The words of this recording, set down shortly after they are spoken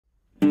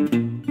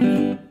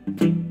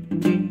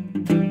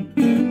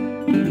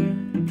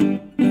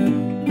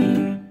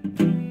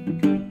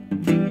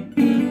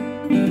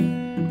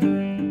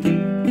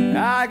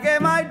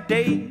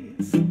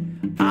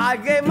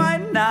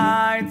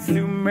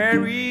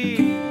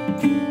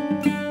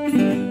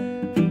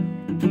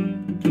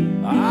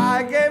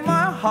I gave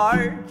my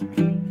heart,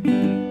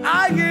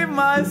 I gave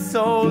my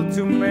soul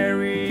to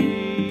Mary,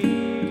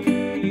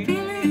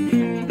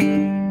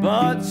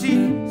 but she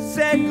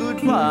said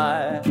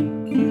goodbye.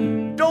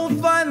 Don't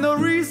find no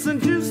reason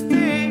to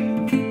stay.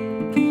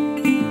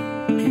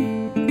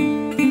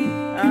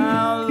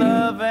 Our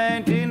love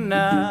ain't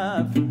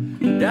enough.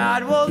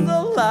 That was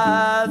the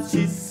last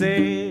she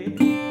said.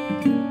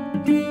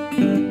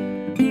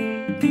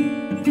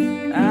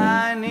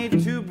 I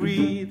need to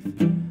breathe.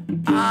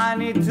 I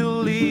need to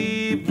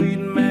live with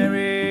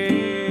Mary.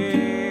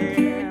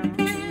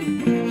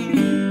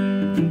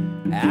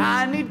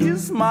 I need to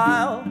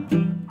smile.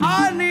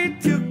 I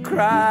need to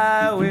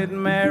cry with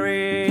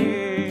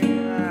Mary.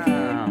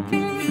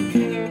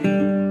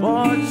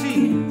 But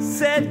she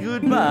said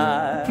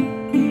goodbye.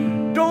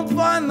 Don't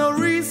find no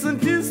reason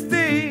to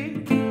stay.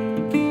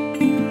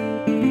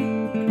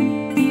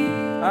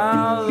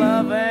 Our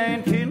love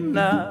ain't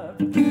enough.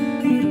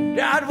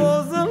 That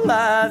was the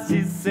last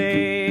she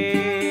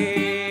said.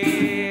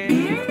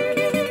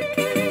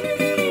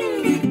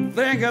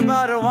 Think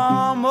about it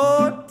one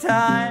more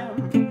time.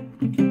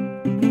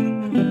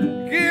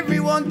 Give me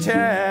one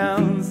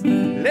chance.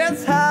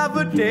 Let's have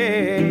a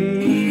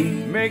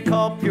day. Make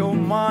up your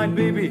mind,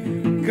 baby.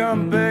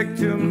 Come back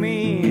to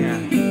me.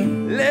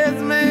 Let's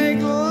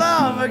make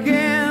love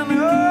again.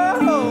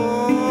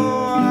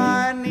 Oh,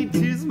 I need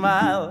to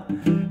smile.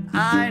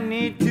 I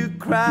need to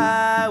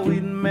cry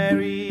with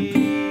Mary.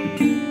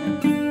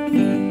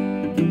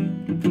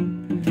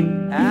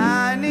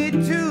 I need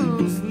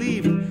to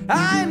sleep.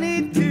 I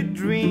need to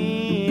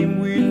dream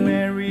with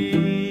Mary.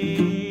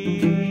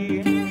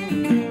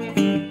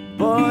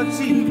 But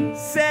she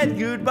said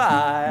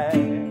goodbye.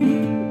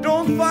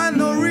 Don't find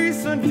no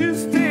reason to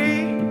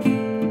stay.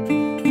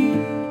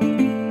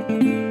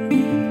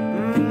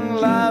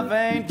 Love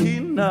ain't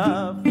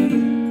enough.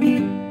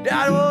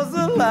 That was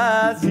the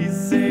last she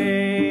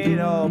said.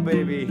 Oh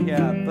baby,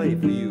 yeah, I play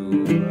for you.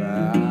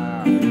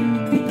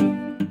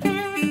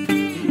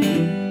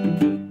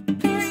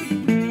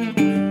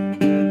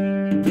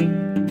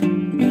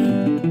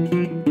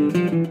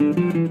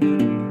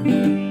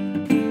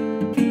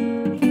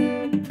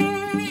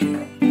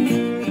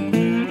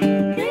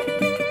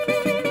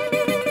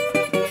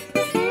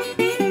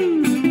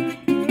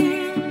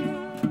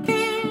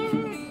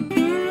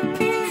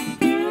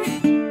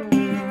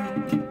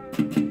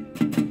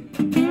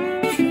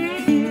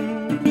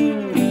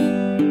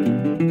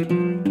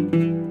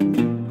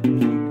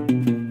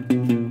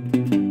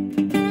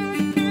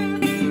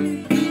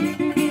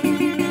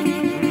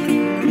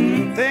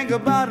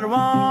 About it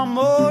one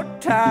more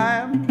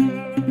time.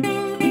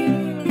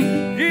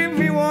 Give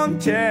me one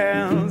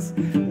chance.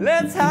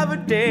 Let's have a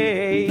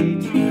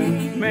date.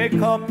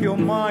 Make up your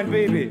mind,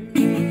 baby.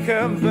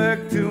 Come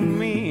back to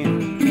me.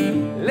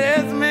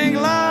 Let's make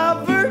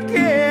love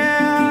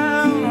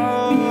again.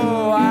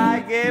 Oh, I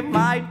gave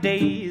my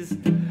days,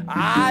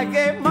 I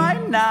gave my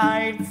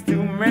nights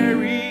to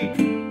Mary.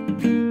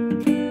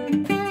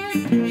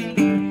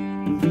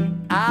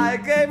 I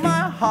gave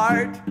my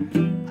heart,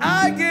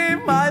 I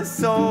gave my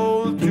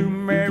soul to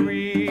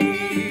Mary.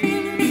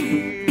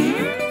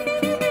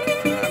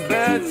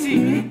 But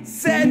she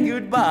said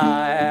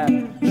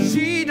goodbye.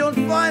 She don't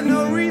find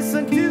no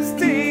reason to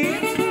stay.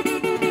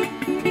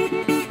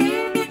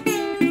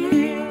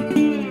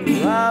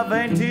 Love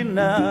ain't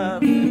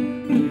enough.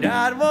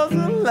 That was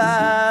the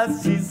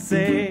last she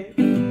said.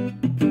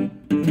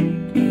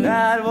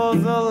 That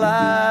was the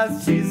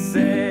last she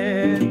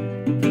said.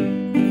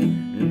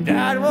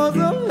 That was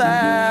the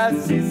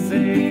last she said.